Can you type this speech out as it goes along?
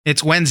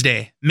It's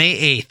Wednesday, May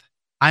 8th.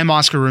 I'm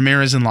Oscar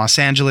Ramirez in Los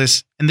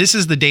Angeles, and this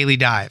is the Daily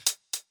Dive.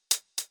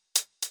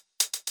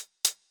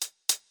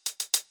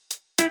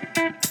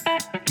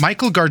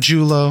 Michael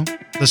Gargiulo,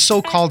 the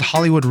so-called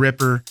Hollywood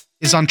Ripper,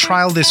 is on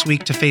trial this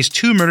week to face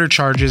 2 murder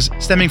charges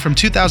stemming from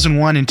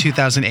 2001 and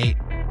 2008.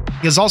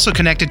 He is also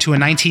connected to a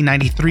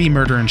 1993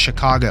 murder in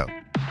Chicago.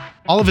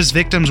 All of his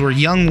victims were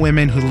young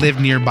women who lived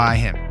nearby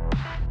him.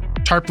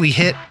 Tarpley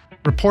Hitt,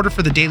 reporter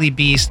for the Daily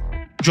Beast,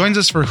 joins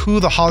us for who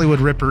the Hollywood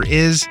Ripper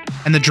is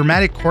and the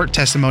dramatic court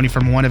testimony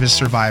from one of his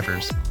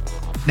survivors.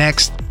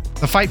 Next,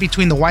 the fight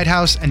between the White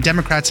House and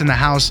Democrats in the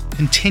House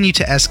continue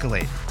to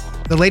escalate.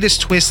 The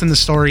latest twist in the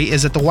story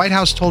is that the White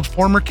House told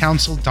former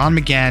counsel Don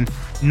McGahn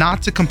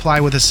not to comply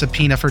with a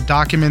subpoena for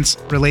documents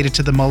related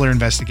to the Mueller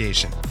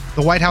investigation.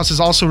 The White House is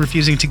also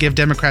refusing to give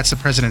Democrats the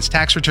president's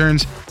tax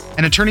returns,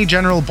 and Attorney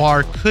General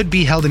Barr could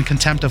be held in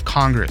contempt of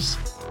Congress.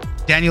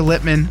 Daniel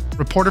Lippman,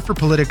 reporter for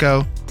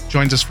Politico,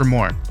 joins us for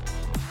more.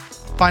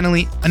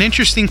 Finally, an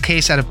interesting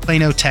case out of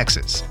Plano,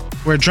 Texas,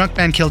 where a drunk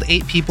man killed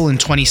 8 people in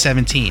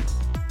 2017.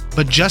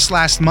 But just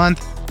last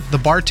month, the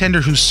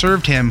bartender who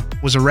served him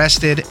was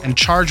arrested and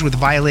charged with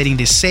violating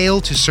the sale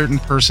to certain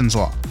persons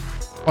law.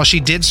 While she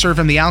did serve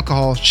him the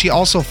alcohol, she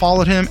also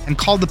followed him and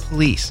called the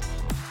police.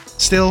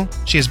 Still,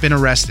 she has been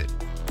arrested.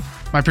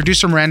 My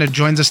producer Miranda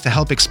joins us to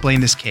help explain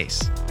this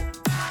case.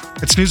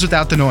 It's news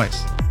without the noise.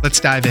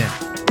 Let's dive in.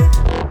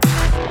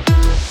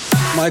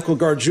 Michael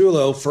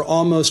Gargiulo, for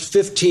almost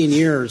 15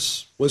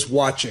 years, was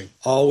watching,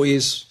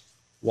 always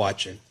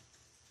watching.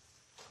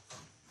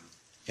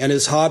 And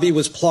his hobby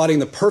was plotting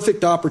the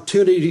perfect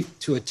opportunity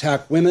to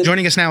attack women.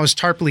 Joining us now is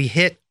Tarpley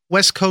Hitt,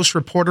 West Coast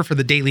reporter for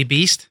the Daily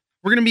Beast.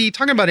 We're going to be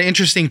talking about an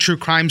interesting true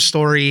crime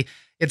story.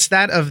 It's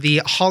that of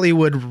the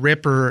Hollywood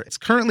Ripper. It's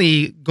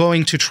currently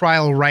going to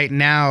trial right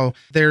now.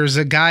 There's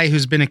a guy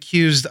who's been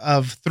accused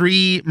of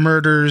 3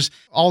 murders,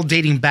 all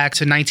dating back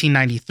to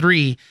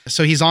 1993.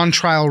 So he's on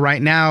trial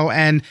right now,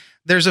 and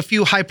there's a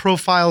few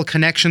high-profile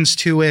connections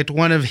to it.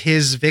 One of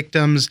his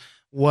victims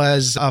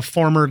was a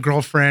former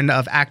girlfriend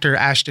of actor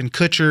Ashton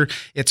Kutcher.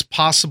 It's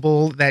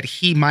possible that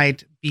he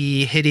might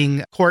be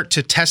hitting court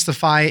to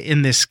testify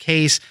in this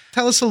case.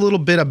 Tell us a little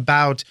bit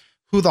about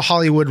who the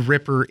Hollywood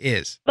Ripper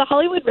is. The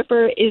Hollywood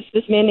Ripper is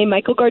this man named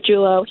Michael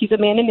Gargiulo. He's a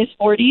man in his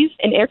 40s,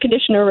 an air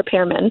conditioner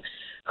repairman,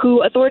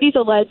 who authorities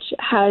allege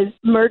has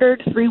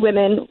murdered 3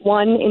 women,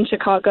 1 in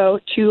Chicago,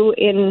 2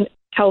 in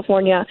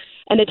California,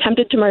 and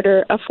attempted to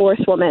murder a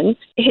 4th woman.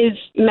 His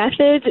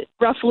method,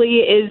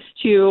 roughly, is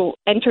to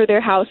enter their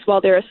house while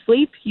they're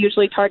asleep. He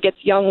usually targets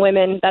young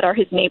women that are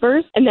his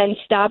neighbors, and then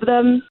stab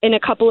them. In a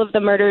couple of the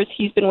murders,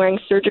 he's been wearing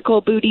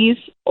surgical booties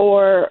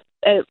or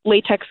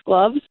latex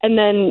gloves, and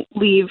then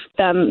leave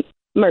them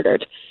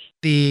murdered.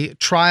 The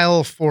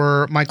trial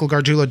for Michael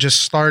Gargiulo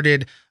just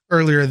started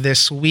earlier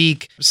this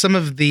week. Some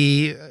of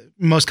the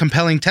most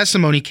compelling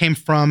testimony came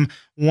from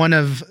one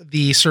of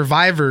the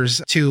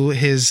survivors to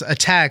his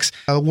attacks,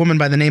 a woman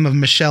by the name of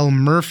Michelle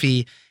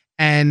Murphy.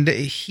 And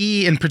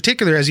he, in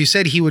particular, as you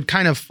said, he would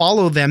kind of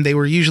follow them. They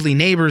were usually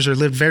neighbors or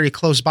lived very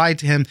close by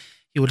to him.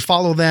 He would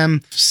follow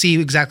them, see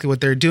exactly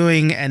what they're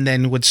doing, and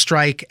then would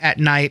strike at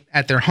night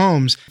at their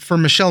homes. For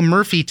Michelle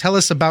Murphy, tell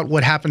us about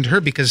what happened to her,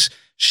 because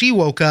she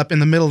woke up in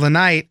the middle of the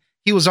night.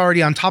 He was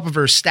already on top of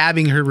her,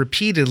 stabbing her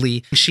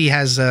repeatedly. She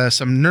has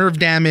some nerve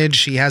damage.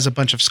 She has a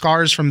bunch of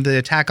scars from the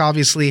attack,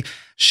 obviously.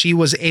 She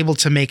was able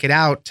to make it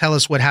out. Tell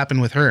us what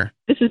happened with her.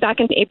 This is back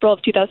in April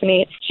of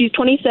 2008. She's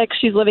 26.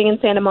 She's living in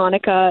Santa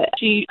Monica.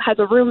 She has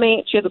a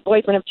roommate. She has a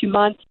boyfriend of 2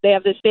 months. They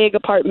have this big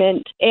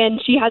apartment.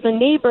 And she has a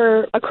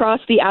neighbor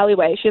across the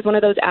alleyway. She has one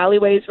of those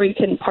alleyways where you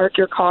can park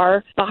your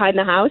car behind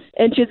the house.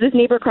 And she has this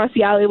neighbor across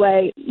the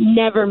alleyway,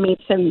 never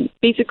meets him.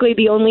 Basically,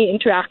 the only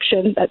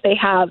interaction that they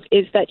have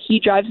is that he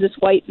drives this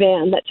white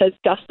van that says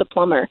Gus the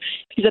Plumber.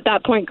 Because at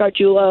that point,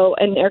 Gargiulo,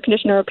 an air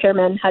conditioner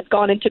repairman, had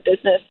gone into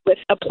business with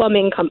a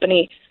plumbing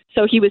company.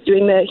 So he was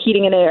doing the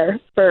heating and air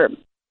for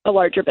a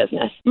larger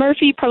business.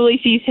 Murphy probably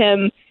sees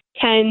him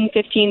 10,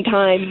 15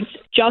 times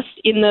just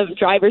in the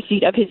driver's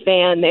seat of his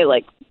van. They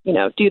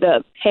do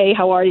the, hey,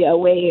 how are you,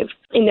 wave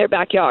in their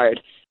backyard,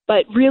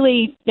 but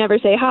really never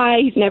say hi.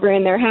 He's never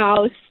in their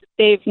house.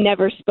 They've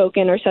never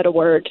spoken or said a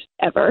word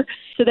ever.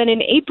 So then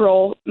in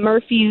April,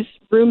 Murphy's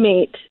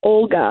roommate,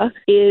 Olga,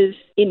 is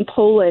in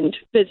Poland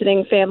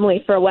visiting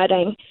family for a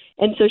wedding.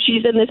 And so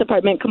she's in this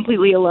apartment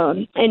completely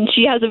alone. And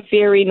she has a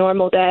very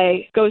normal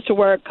day, goes to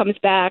work, comes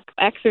back,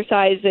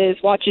 exercises,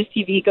 watches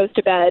TV, goes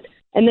to bed,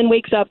 and then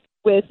wakes up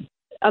with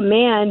a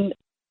man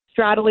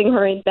straddling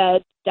her in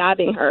bed,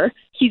 stabbing her.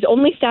 He's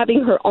only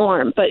stabbing her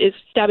arm, but is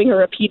stabbing her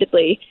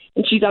repeatedly.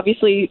 And she's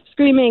obviously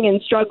screaming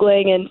and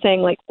struggling and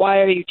saying, why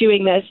are you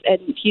doing this?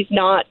 And he's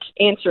not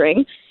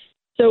answering.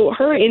 So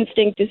her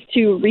instinct is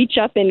to reach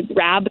up and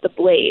grab the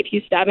blade.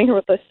 He's stabbing her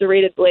with a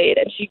serrated blade,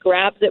 and she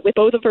grabs it with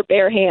both of her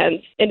bare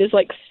hands and is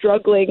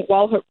struggling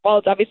while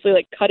it's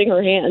obviously cutting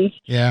her hands.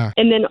 Yeah.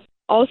 And then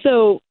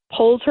also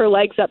pulls her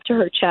legs up to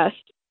her chest,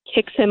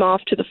 kicks him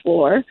off to the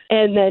floor,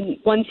 and then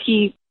once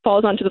he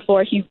falls onto the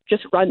floor, he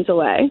just runs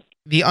away.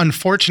 The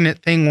unfortunate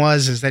thing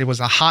is that it was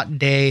a hot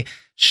day.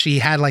 she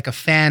had like a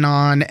fan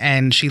on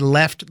and she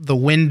left the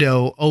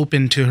window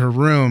open to her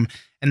room.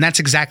 And that's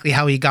exactly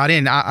how he got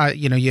in.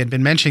 You had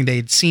been mentioning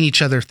they'd seen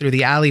each other through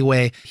the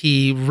alleyway.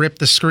 He ripped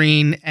the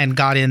screen and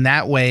got in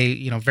that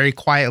way, very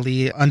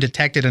quietly,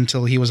 undetected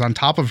until he was on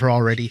top of her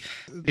already.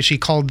 She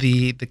called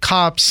the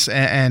cops,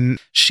 and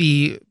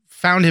she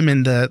found him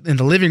in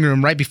the living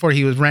room right before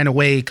he ran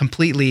away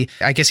completely.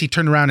 I guess he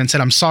turned around and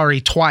said, "I'm sorry,"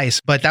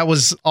 twice, but that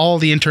was all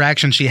the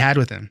interaction she had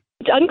with him.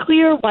 It's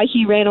unclear why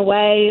he ran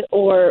away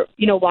or,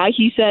 why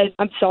he said,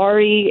 "I'm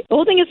sorry." The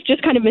whole thing is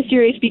just kind of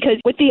mysterious because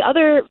with the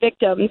other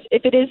victims,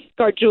 if it is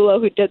Gargiulo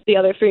who did the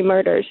other 3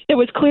 murders, there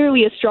was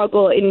clearly a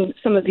struggle in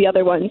some of the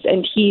other ones,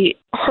 and he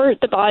hurt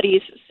the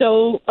bodies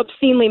so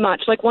obscenely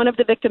much. Like one of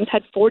the victims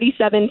had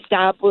 47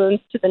 stab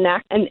wounds to the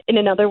neck, and in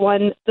another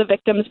one, the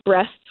victim's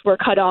breasts were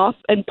cut off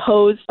and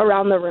posed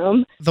around the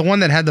room. The one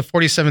that had the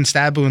 47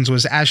 stab wounds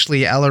was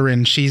Ashley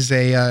Ellerin. She's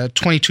a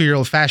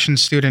 22-year-old fashion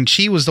student.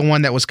 She was the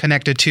one that was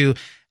connected to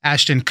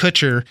Ashton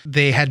Kutcher.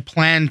 They had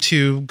planned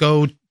to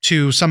go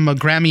to some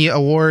Grammy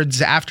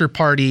Awards after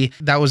party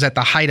that was at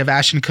the height of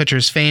Ashton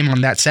Kutcher's fame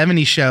on That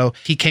 70s Show.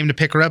 He came to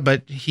pick her up,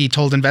 but he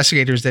told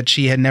investigators that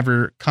she had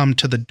never come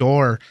to the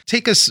door.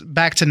 Take us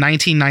back to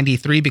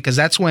 1993, because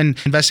that's when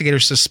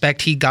investigators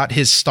suspect he got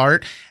his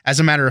start. As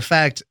a matter of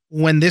fact,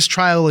 when this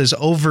trial is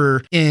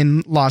over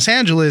in Los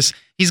Angeles,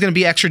 he's going to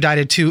be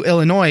extradited to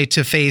Illinois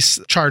to face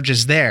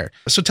charges there.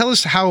 So tell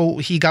us how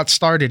he got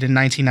started in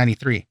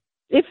 1993.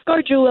 If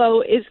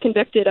Gargiulo is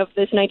convicted of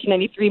this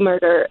 1993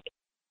 murder,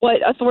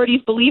 what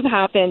authorities believe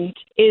happened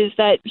is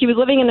that he was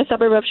living in a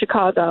suburb of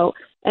Chicago,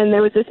 and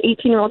there was this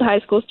 18-year-old high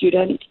school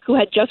student who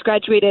had just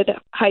graduated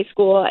high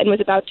school and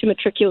was about to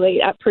matriculate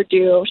at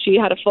Purdue. She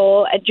had a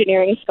full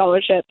engineering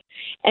scholarship,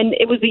 and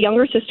it was the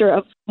younger sister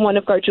of one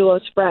of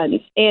Gargiulo's friends.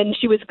 And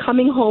she was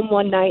coming home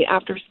one night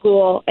after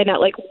school, and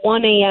at like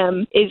 1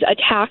 a.m. is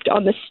attacked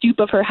on the stoop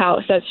of her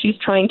house as she's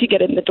trying to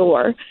get in the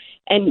door.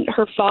 And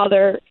her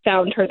father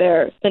found her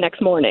there the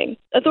next morning.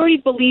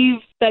 Authorities believe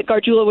that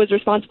Gargiulo was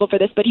responsible for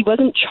this, but he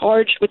wasn't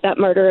charged with that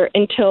murder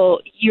until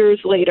years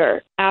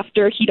later,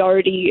 after he'd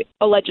already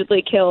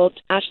allegedly killed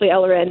Ashley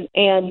Ellerin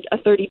and a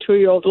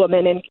 32-year-old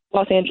woman in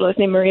Los Angeles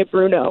named Maria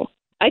Bruno.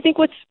 I think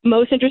what's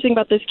most interesting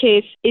about this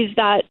case is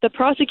that the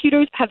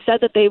prosecutors have said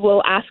that they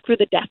will ask for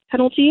the death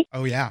penalty.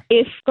 Oh, yeah.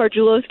 If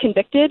Gargiulo is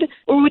convicted,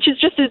 which is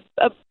just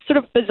a sort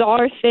of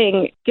bizarre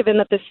thing, given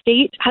that the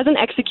state hasn't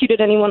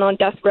executed anyone on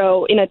death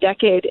row in a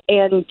decade.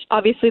 And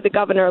obviously the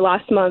governor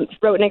last month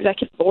wrote an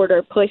executive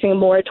order placing a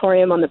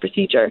moratorium on the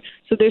procedure.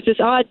 So there's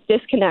this odd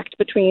disconnect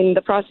between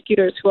the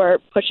prosecutors who are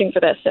pushing for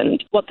this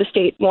and what the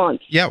state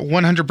wants. Yeah,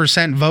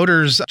 100%.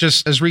 Voters,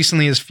 just as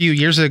recently as a few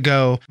years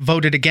ago,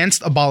 voted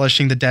against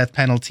abolishing the death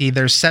penalty.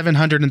 There's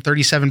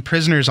 737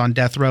 prisoners on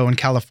death row in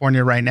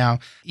California right now.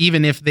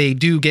 Even if they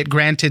do get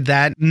granted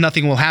that,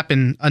 nothing will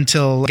happen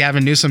until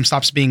Gavin Newsom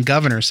stops being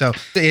governor. So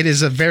it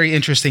is a very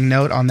interesting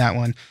note on that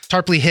one.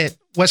 Tarpley Hitt,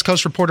 West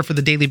Coast reporter for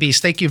the Daily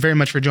Beast. Thank you very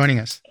much for joining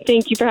us.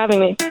 Thank you for having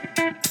me.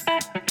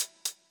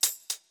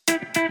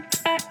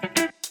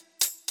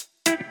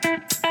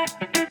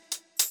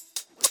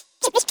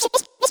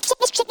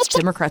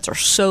 Democrats are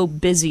so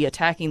busy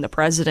attacking the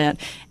president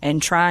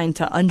and trying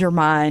to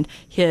undermine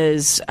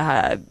his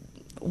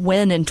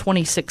win in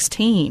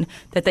 2016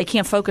 that they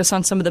can't focus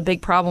on some of the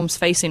big problems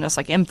facing us,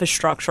 like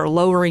infrastructure,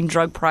 lowering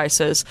drug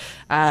prices,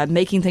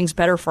 making things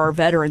better for our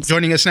veterans.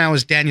 Joining us now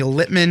is Daniel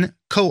Littman,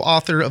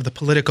 co-author of the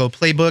Politico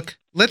Playbook.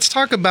 Let's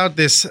talk about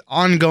this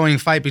ongoing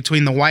fight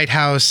between the White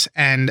House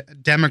and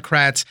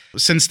Democrats.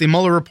 Since the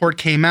Mueller report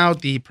came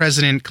out, the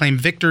president claimed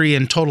victory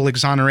and total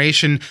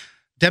exoneration.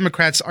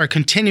 Democrats are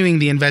continuing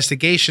the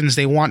investigations.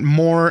 They want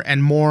more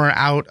and more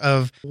out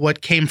of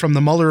what came from the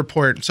Mueller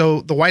report.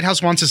 So the White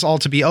House wants this all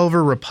to be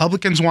over.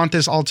 Republicans want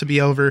this all to be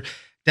over.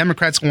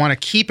 Democrats want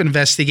to keep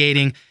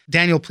investigating.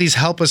 Daniel, please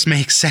help us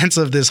make sense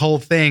of this whole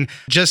thing.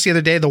 Just the other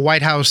day, the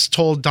White House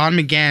told Don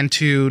McGahn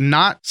to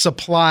not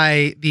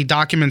supply the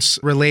documents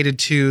related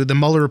to the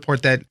Mueller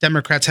report that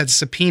Democrats had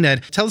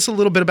subpoenaed. Tell us a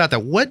little bit about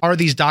that. What are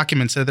these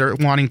documents that they're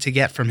wanting to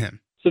get from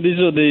him? So these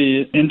are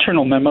the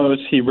internal memos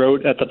he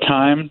wrote at the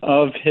time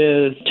of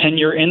his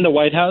tenure in the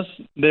White House.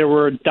 They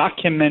were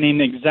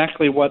documenting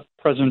exactly what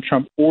President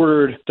Trump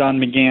ordered Don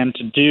McGahn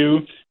to do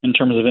in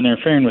terms of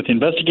interfering with the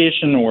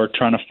investigation or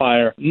trying to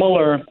fire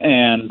Mueller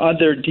and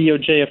other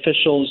DOJ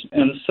officials.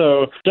 And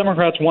so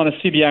Democrats want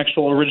to see the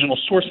actual original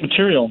source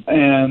material,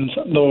 and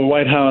the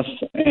White House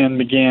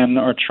and McGahn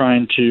are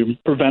trying to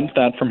prevent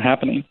that from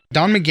happening.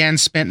 Don McGahn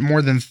spent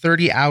more than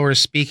 30 hours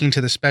speaking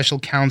to the special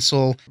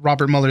counsel,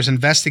 Robert Mueller's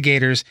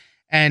investigators.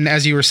 And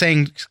as you were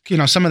saying,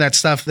 some of that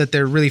stuff that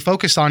they're really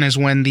focused on is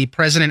when the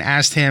president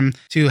asked him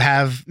to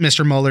have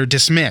Mr. Mueller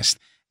dismissed,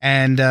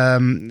 and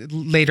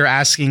later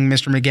asking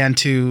Mr. McGahn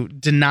to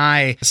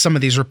deny some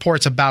of these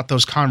reports about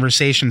those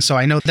conversations. So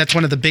I know that's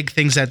one of the big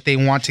things that they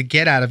want to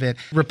get out of it.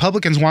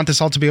 Republicans want this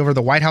all to be over.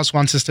 The White House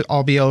wants this to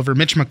all be over.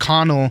 Mitch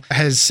McConnell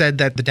has said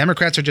that the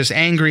Democrats are just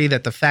angry,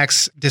 that the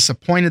facts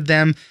disappointed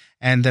them.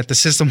 and that the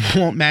system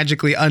won't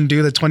magically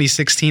undo the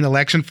 2016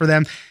 election for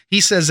them.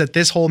 He says that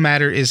this whole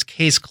matter is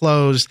case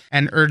closed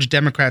and urged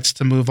Democrats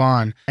to move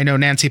on. I know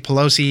Nancy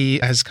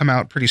Pelosi has come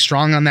out pretty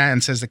strong on that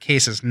and says the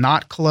case is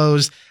not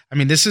closed. I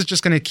mean, this is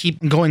just going to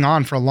keep going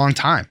on for a long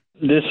time.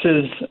 This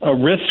is a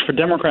risk for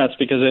Democrats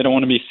because they don't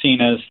want to be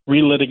seen as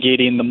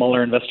relitigating the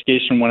Mueller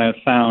investigation when it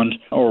found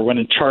or when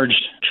it charged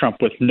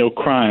Trump with no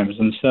crimes.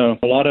 And so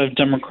a lot of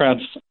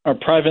Democrats are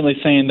privately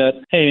saying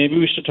that, hey, maybe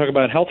we should talk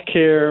about health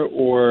care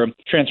or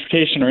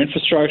transportation or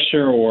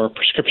infrastructure or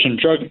prescription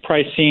drug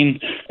pricing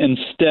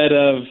instead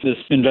of this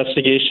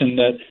investigation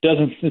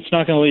it's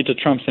not going to lead to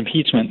Trump's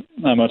impeachment,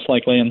 most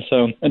likely. And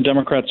so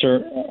Democrats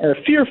are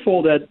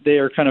fearful that they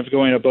are kind of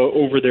going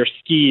over their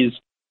skis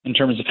in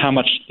terms of how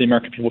much the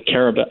American people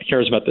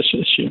cares about this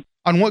issue.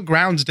 On what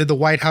grounds did the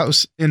White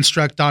House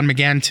instruct Don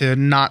McGahn to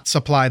not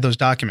supply those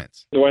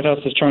documents? The White House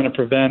is trying to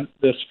prevent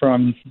this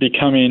from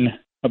becoming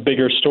a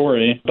bigger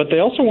story, but they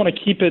also want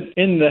to keep it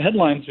in the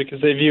headlines because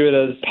they view it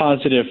as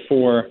positive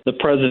for the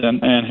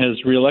president and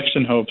his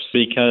reelection hopes,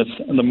 because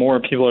the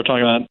more people are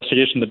talking about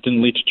investigation that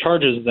didn't lead to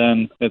charges,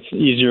 then it's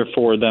easier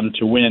for them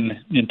to win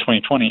in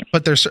 2020.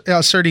 But they're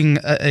asserting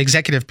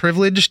executive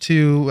privilege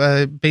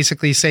to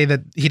basically say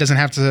that he doesn't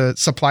have to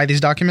supply these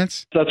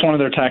documents? That's one of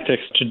their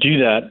tactics to do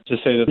that, to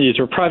say that these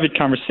are private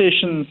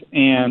conversations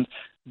and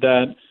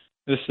that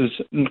this is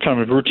kind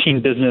of a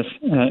routine business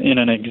in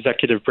an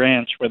executive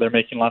branch where they're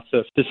making lots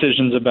of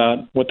decisions about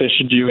what they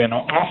should do in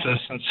office.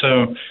 And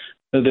so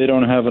they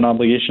don't have an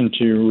obligation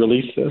to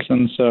release this.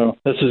 And so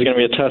this is going to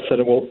be a test that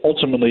it will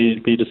ultimately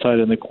be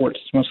decided in the courts,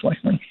 most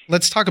likely.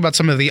 Let's talk about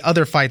some of the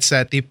other fights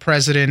that the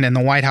president and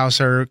the White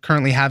House are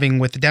currently having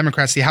with the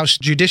Democrats. The House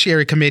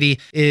Judiciary Committee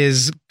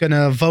is going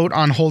to vote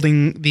on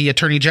holding the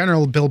Attorney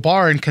General, Bill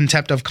Barr, in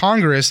contempt of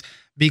Congress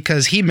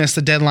because he missed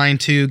the deadline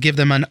to give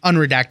them an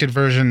unredacted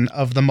version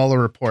of the Mueller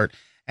report.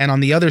 And on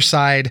the other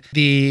side,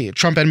 the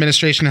Trump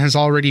administration has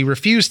already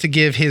refused to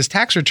give his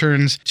tax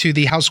returns to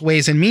the House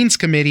Ways and Means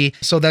Committee.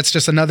 So that's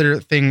just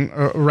another thing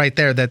right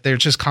there that they're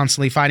just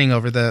constantly fighting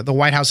over. The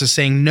White House is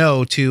saying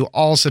no to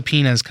all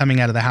subpoenas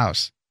coming out of the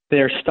House.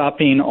 They're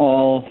stopping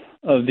all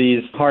of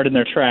these hard in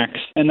their tracks.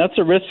 And that's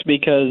a risk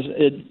because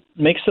it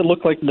makes it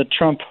look like the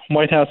Trump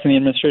White House and the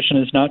administration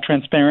is not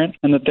transparent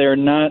and that they're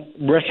not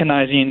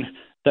recognizing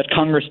that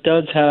Congress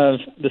does have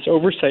this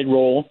oversight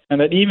role,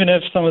 and that even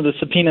if some of the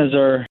subpoenas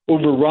are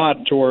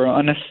overwrought or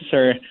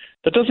unnecessary,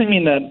 that doesn't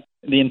mean that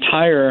the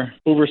entire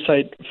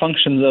oversight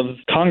functions of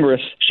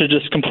Congress should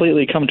just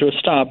completely come to a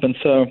stop. And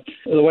so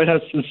the White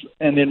House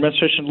and the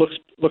administration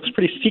looks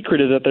pretty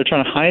secretive that they're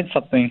trying to hide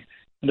something.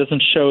 It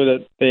doesn't show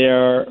that they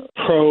are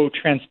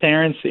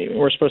pro-transparency.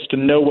 We're supposed to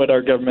know what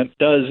our government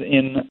does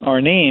in our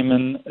name,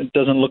 and it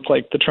doesn't look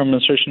like the Trump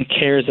administration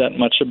cares that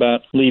much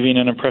about leaving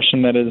an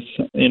impression that is,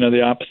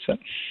 the opposite.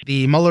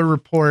 The Mueller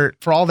report,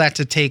 for all that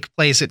to take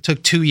place, it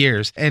took 2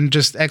 years. And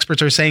just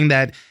experts are saying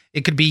that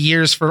it could be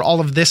years for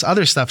all of this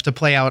other stuff to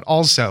play out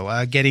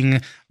also,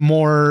 getting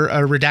more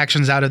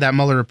redactions out of that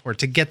Mueller report,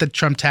 to get the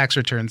Trump tax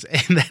returns.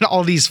 And then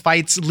all these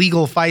fights,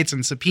 legal fights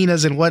and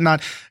subpoenas and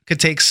whatnot could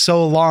take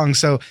so long.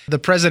 So the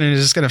president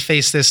is just going to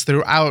face this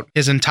throughout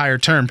his entire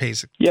term,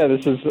 basically. Yeah,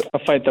 this is a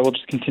fight that will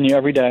just continue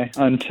every day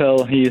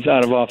until he's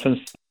out of office.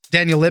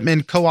 Daniel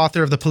Lippman,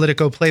 co-author of the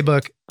Politico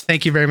Playbook,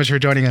 thank you very much for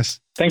joining us.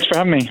 Thanks for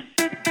having me.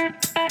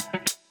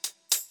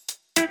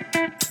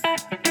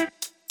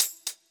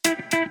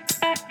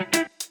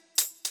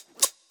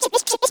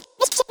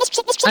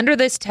 Under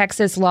this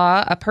Texas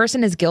law, a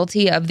person is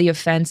guilty of the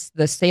offense,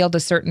 the sale to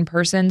certain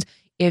persons,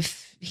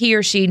 if he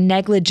or she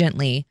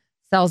negligently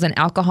sells an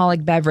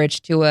alcoholic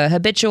beverage to a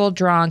habitual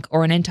drunk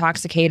or an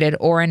intoxicated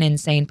or an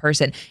insane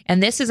person.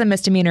 And this is a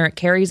misdemeanor. It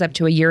carries up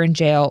to a year in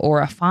jail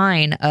or a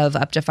fine of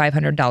up to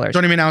 $500.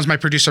 Joining me now is my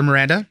producer,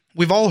 Miranda.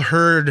 We've all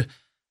heard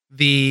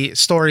the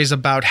stories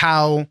about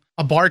how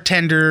a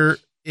bartender,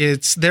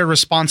 it's their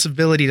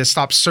responsibility to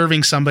stop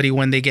serving somebody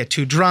when they get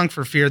too drunk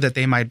for fear that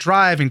they might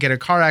drive and get a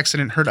car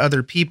accident, hurt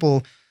other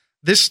people.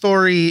 This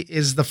story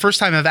is the first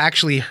time I've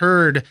actually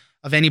heard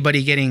of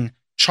anybody getting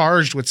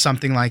charged with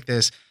something like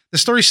this. The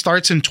story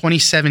starts in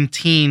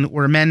 2017,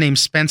 where a man named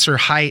Spencer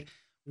Height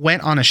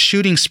went on a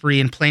shooting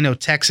spree in Plano,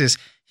 Texas.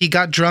 He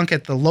got drunk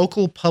at the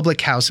local public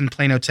house in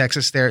Plano,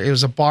 Texas. It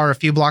was a bar a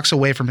few blocks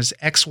away from his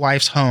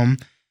ex-wife's home.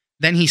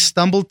 Then he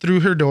stumbled through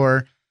her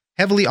door,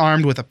 heavily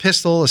armed with a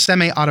pistol, a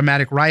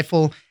semi-automatic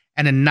rifle,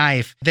 and a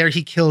knife. There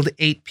he killed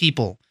 8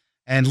 people.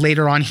 And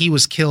later on, he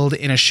was killed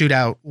in a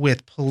shootout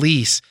with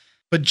police.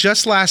 But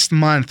just last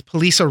month,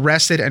 police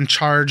arrested and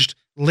charged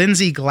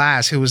Lindsay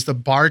Glass, who was the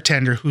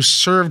bartender who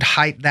served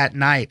Height that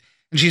night.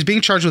 And she's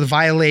being charged with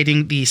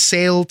violating the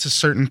sale to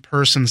certain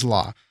persons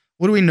law.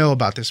 What do we know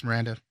about this,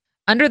 Miranda?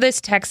 Under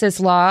this Texas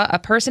law, a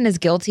person is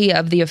guilty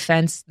of the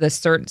offense, the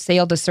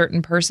sale to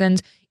certain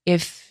persons,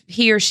 if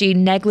he or she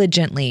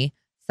negligently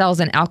sells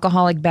an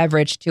alcoholic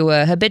beverage to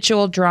a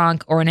habitual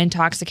drunk or an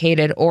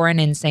intoxicated or an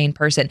insane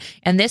person.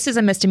 And this is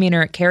a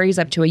misdemeanor. It carries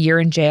up to a year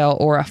in jail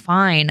or a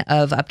fine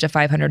of up to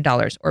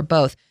 $500 or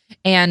both.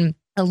 And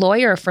A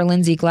lawyer for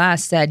Lindsay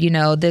Glass said,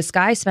 this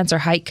guy, Spencer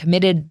Hite,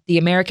 committed the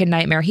American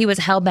nightmare. He was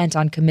hell-bent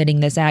on committing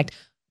this act.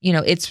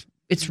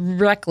 It's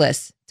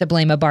reckless to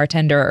blame a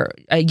bartender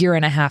a year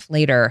and a half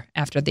later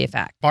after the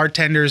fact.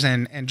 Bartenders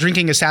and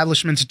drinking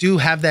establishments do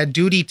have that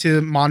duty to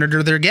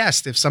monitor their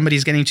guests. If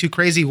somebody's getting too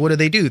crazy, what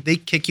do? They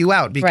kick you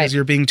out because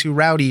you're being too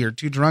rowdy or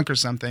too drunk or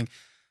something.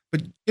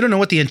 But you don't know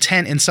what the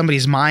intent in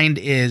somebody's mind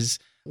is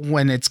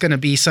when it's going to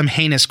be some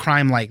heinous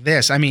crime like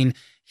this. I mean,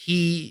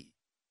 he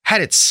had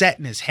it set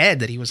in his head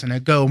that he was going to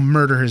go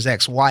murder his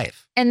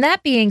ex-wife. And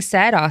that being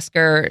said,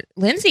 Oscar,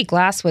 Lindsay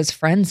Glass was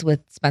friends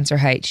with Spencer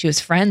Hite. She was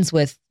friends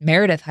with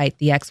Meredith Hite,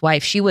 the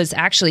ex-wife. She was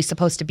actually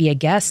supposed to be a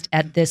guest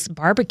at this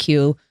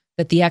barbecue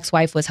that the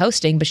ex-wife was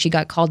hosting, but she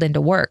got called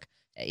into work.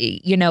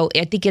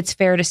 I think it's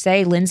fair to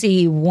say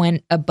Lindsay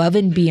went above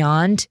and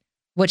beyond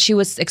what she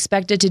was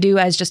expected to do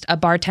as just a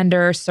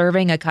bartender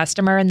serving a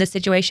customer in this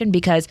situation,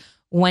 because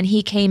when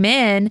he came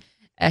in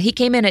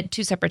at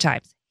two separate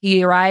times.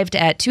 He arrived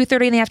at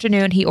 2:30 in the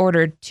afternoon. He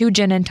ordered 2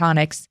 gin and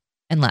tonics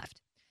and left.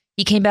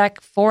 He came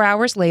back 4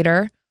 hours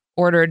later,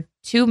 ordered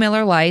 2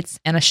 Miller Lights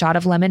and a shot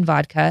of lemon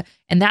vodka.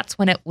 And that's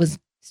when it was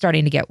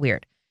starting to get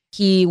weird.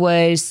 He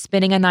was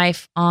spinning a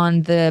knife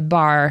on the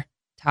bar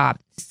top,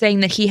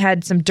 saying that he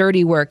had some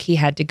dirty work he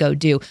had to go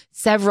do.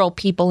 Several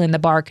people in the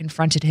bar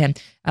confronted him.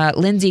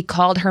 Lindsay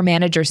called her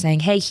manager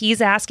saying, hey,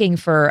 he's asking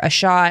for a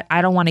shot.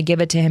 I don't want to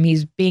give it to him.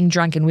 He's being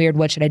drunk and weird.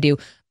 What should I do?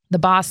 The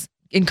boss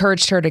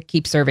encouraged her to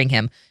keep serving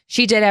him.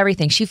 She did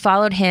everything. She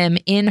followed him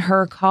in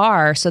her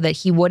car so that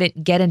he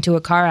wouldn't get into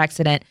a car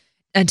accident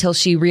until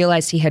she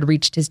realized he had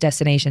reached his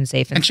destination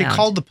safe and she sound.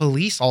 called the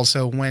police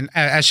also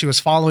as she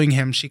was following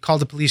him. She called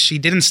the police. She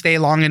didn't stay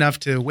long enough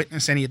to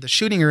witness any of the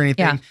shooting or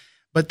anything,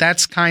 but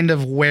that's kind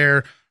of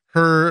where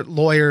her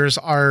lawyers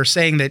are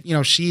saying that,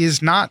 she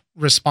is not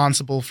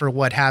responsible for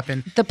what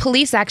happened. The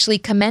police actually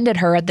commended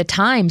her at the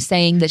time,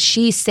 saying that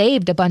she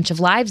saved a bunch of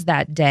lives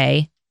that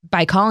day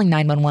by calling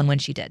 911 when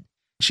she did.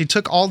 She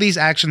took all these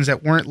actions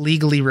that weren't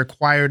legally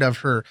required of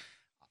her.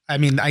 I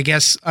mean, I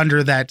guess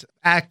under that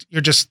act, you're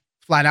just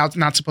flat out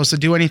not supposed to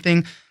do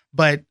anything.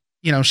 But,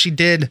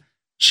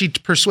 she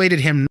persuaded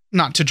him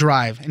not to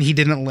drive and he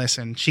didn't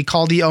listen. She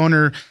called the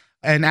owner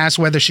and asked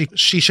whether she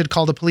should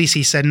call the police.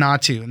 He said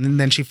not to. And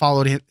then she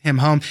followed him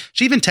home.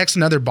 She even texted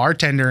another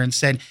bartender and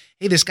said,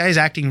 hey, this guy's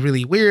acting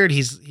really weird.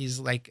 He's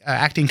like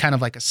acting kind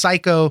of like a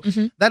psycho.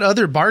 Mm-hmm. That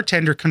other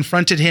bartender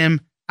confronted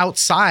him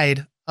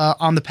outside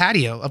on the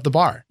patio of the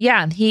bar.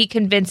 Yeah, he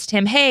convinced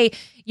him, hey,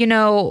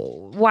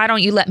 why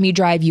don't you let me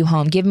drive you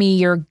home? Give me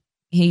your,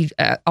 he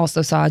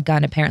also saw a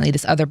gun, apparently,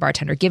 this other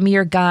bartender. Give me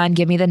your gun,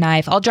 give me the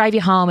knife. I'll drive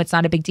you home. It's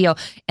not a big deal.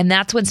 And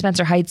that's when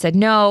Spencer Hite said,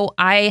 no,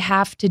 I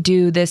have to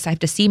do this. I have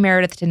to see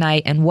Meredith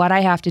tonight. And what I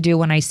have to do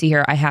when I see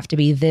her, I have to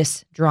be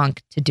this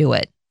drunk to do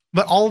it.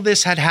 But all of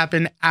this had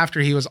happened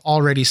after he was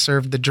already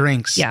served the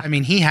drinks. Yeah. I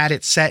mean, he had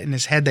it set in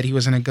his head that he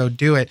was going to go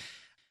do it.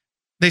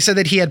 They said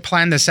that he had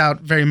planned this out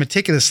very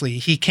meticulously.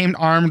 He came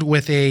armed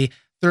with a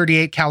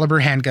 .38 caliber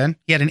handgun.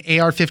 He had an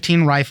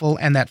AR-15 rifle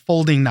and that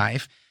folding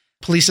knife.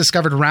 Police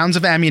discovered rounds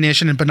of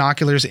ammunition and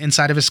binoculars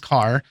inside of his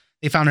car.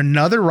 They found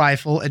another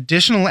rifle,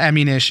 additional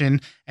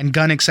ammunition, and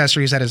gun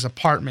accessories at his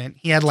apartment.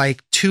 He had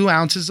like 2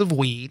 ounces of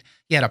weed.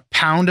 He had a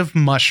pound of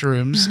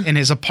mushrooms in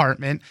his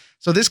apartment.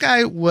 So this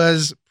guy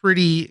was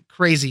pretty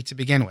crazy to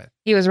begin with.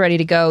 He was ready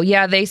to go.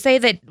 Yeah, they say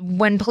that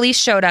when police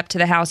showed up to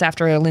the house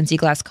after Lindsay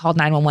Glass called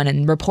 911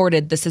 and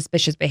reported the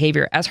suspicious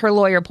behavior, as her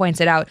lawyer points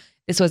it out,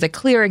 this was a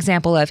clear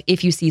example of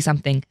if you see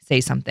something,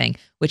 say something,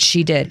 which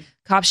she did.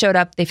 Cops showed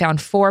up. They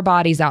found 4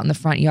 bodies out in the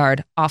front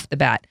yard off the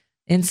bat.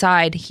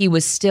 Inside, he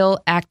was still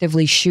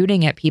actively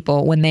shooting at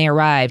people when they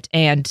arrived,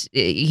 and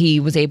he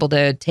was able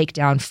to take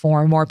down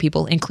 4 more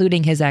people,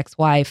 including his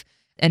ex-wife.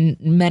 And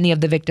many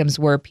of the victims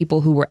were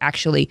people who were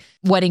actually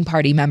wedding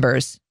party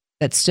members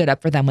that stood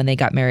up for them when they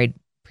got married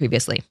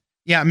previously.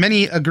 Yeah,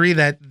 many agree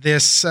that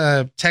this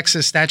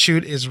Texas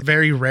statute is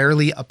very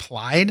rarely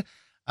applied.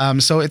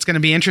 So it's going to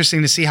be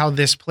interesting to see how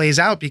this plays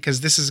out,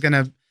 because this is going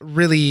to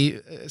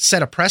really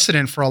set a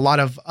precedent for a lot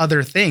of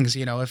other things.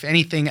 If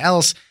anything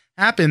else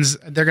happens,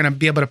 they're going to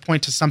be able to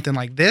point to something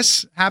like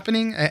this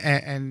happening.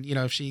 And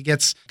if she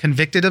gets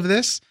convicted of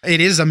this,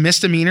 it is a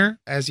misdemeanor.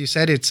 As you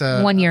said, it's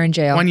a 1 year in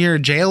jail. 1 year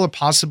in jail, or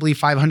possibly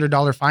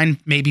 $500 fine,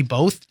 maybe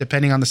both,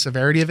 depending on the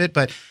severity of it.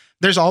 But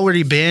there's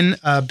already been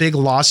a big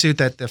lawsuit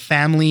that the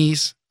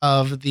families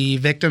of the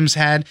victims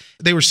had.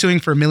 They were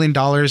suing for $1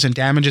 million in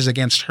damages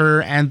against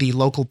her and the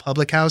local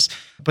public house.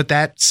 But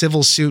that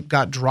civil suit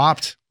got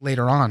dropped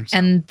later on. So.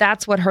 And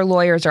that's what her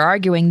lawyers are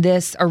arguing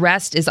this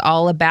arrest is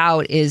all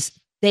about, is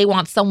they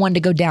want someone to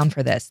go down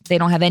for this. They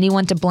don't have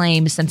anyone to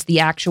blame since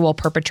the actual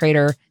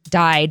perpetrator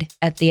died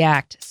at the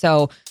act.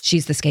 So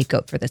she's the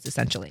scapegoat for this,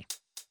 essentially.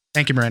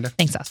 Thank you, Miranda.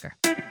 Thanks, Oscar.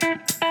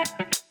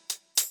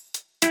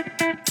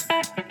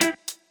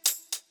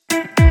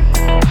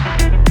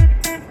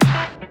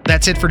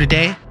 That's it for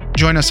today.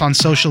 Join us on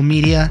social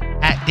media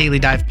at Daily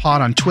Dive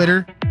Pod on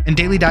Twitter and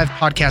Daily Dive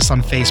Podcast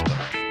on Facebook.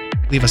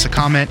 Leave us a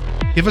comment,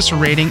 give us a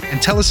rating,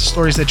 and tell us the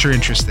stories that you're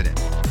interested in.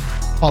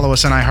 Follow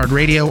us on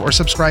iHeartRadio or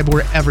subscribe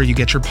wherever you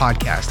get your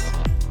podcasts.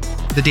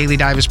 The Daily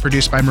Dive is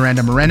produced by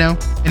Miranda Moreno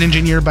and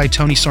engineered by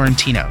Tony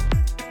Sorrentino.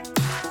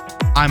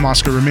 I'm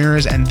Oscar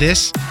Ramirez, and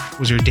this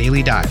was your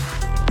Daily Dive.